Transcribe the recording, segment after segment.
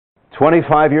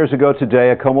25 years ago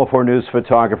today, a KOMO 4 News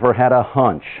photographer had a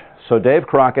hunch. So Dave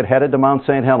Crockett headed to Mount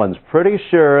St. Helens, pretty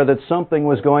sure that something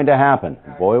was going to happen.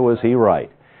 Boy, was he right.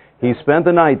 He spent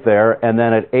the night there, and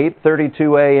then at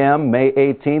 8:32 a.m., May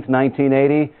 18th,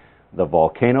 1980, the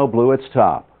volcano blew its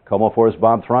top. KOMO 4's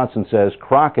Bob Thronson says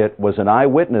Crockett was an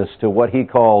eyewitness to what he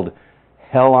called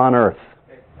hell on earth.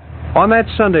 On that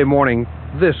Sunday morning,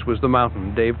 this was the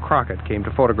mountain Dave Crockett came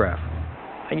to photograph.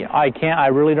 I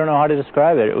really don't know how to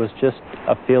describe it. It was just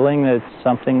a feeling that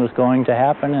something was going to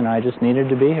happen, and I just needed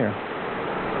to be here.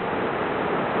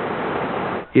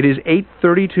 It is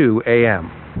 8:32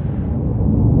 a.m.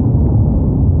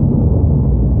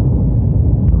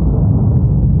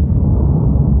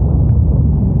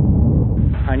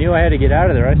 I knew I had to get out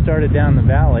of there. I started down the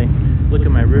valley, look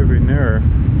at my rearview mirror,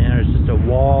 and there's just a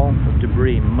wall of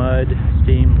debris, mud,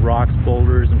 steam, rocks,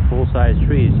 boulders, and full-size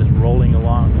trees just rolling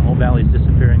along. The whole valley's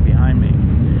disappearing behind me.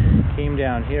 Came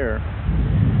down here,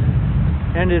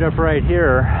 ended up right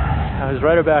here. I was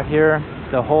right about here.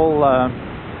 The whole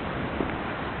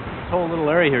this whole little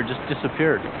area here just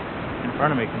disappeared in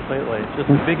front of me completely. Just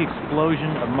a big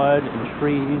explosion of mud and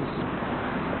trees,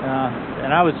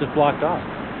 and I was just blocked off.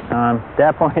 At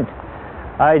that point,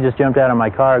 I just jumped out of my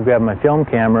car, grabbed my film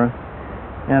camera,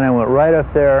 and I went right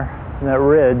up there on that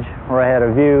ridge where I had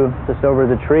a view just over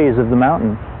the trees of the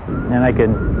mountain, and I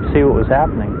could see what was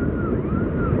happening.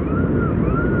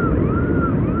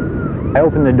 I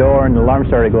opened the door and the alarm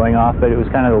started going off, but it was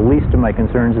kind of the least of my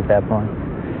concerns at that point.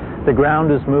 The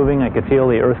ground was moving, I could feel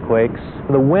the earthquakes.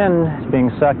 The wind is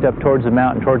being sucked up towards the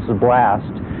mountain, towards the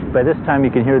blast. By this time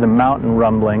you can hear the mountain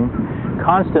rumbling,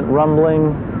 constant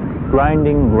rumbling,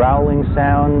 grinding, growling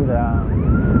sound.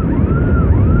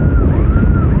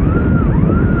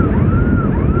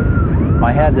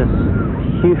 I had this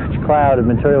huge cloud of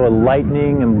material with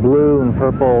lightning and blue and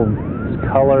purple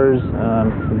colors,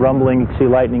 rumbling. You could see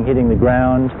lightning hitting the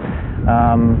ground.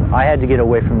 I had to get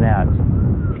away from that.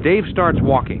 Dave starts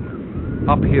walking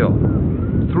uphill,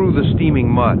 through the steaming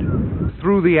mud,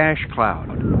 through the ash cloud.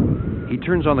 He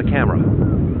turns on the camera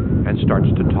and starts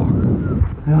to talk.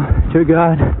 Oh, dear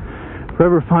God,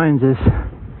 whoever finds this,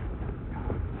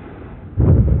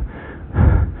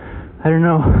 I don't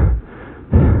know.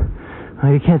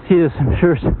 You can't see this, I'm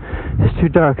sure it's too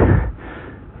dark.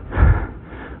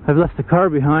 I've left the car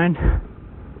behind.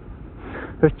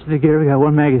 The rest of the gear, we got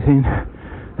one magazine.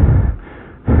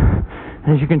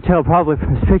 And as you can tell probably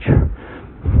from this picture,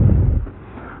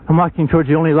 I'm walking towards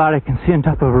the only light I can see on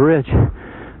top of a ridge.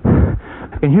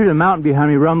 I can hear the mountain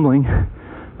behind me rumbling.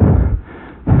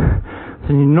 It's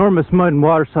an enormous mud and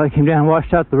water slide came down and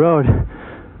washed out the road.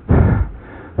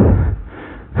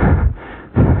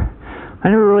 I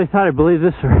never really thought I'd believe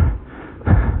this or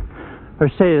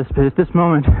say this, but at this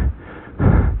moment,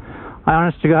 I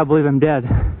honest to God believe I'm dead.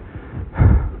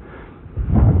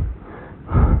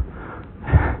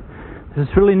 There's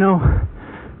really no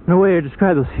way to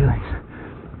describe those feelings.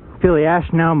 I feel the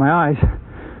ash now in my eyes.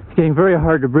 It's getting very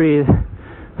hard to breathe.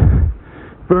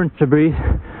 Burns to breathe.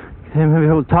 I'm having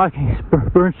trouble talking. It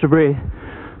burns to breathe.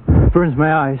 Burns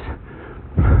my eyes.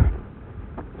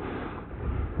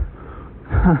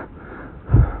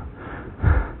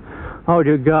 Oh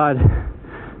dear God.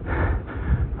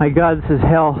 My God, this is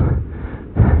hell.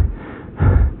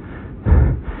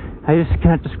 I just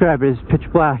can't describe it. It's pitch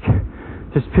black.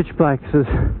 Just pitch black.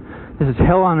 This is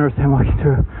hell on earth I'm walking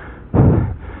through.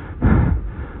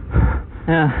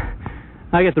 Yeah,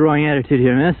 I got the wrong attitude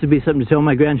here. Man, this would be something to tell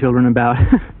my grandchildren about.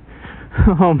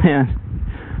 Oh man.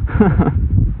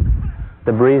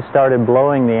 The breeze started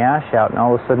blowing the ash out, and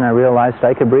all of a sudden I realized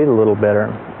I could breathe a little better,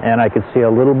 and I could see a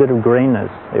little bit of greenness.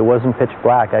 It wasn't pitch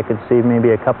black. I could see maybe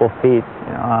a couple feet.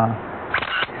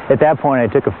 At that point, I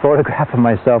took a photograph of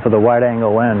myself with a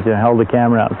wide-angle lens, held the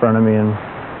camera out in front of me, and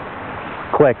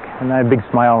click, and I had a big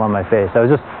smile on my face. I was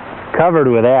just covered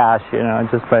with ash,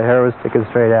 just my hair was sticking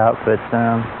straight out, but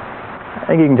I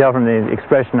think you can tell from the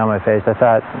expression on my face, I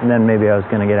thought then maybe I was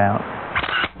going to get out.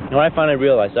 When I finally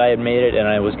realized I had made it and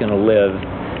I was going to live,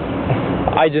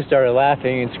 I just started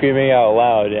laughing and screaming out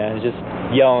loud and just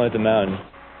yelling at the mountain.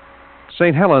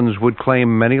 St. Helens would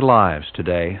claim many lives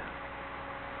today,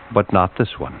 but not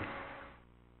this one.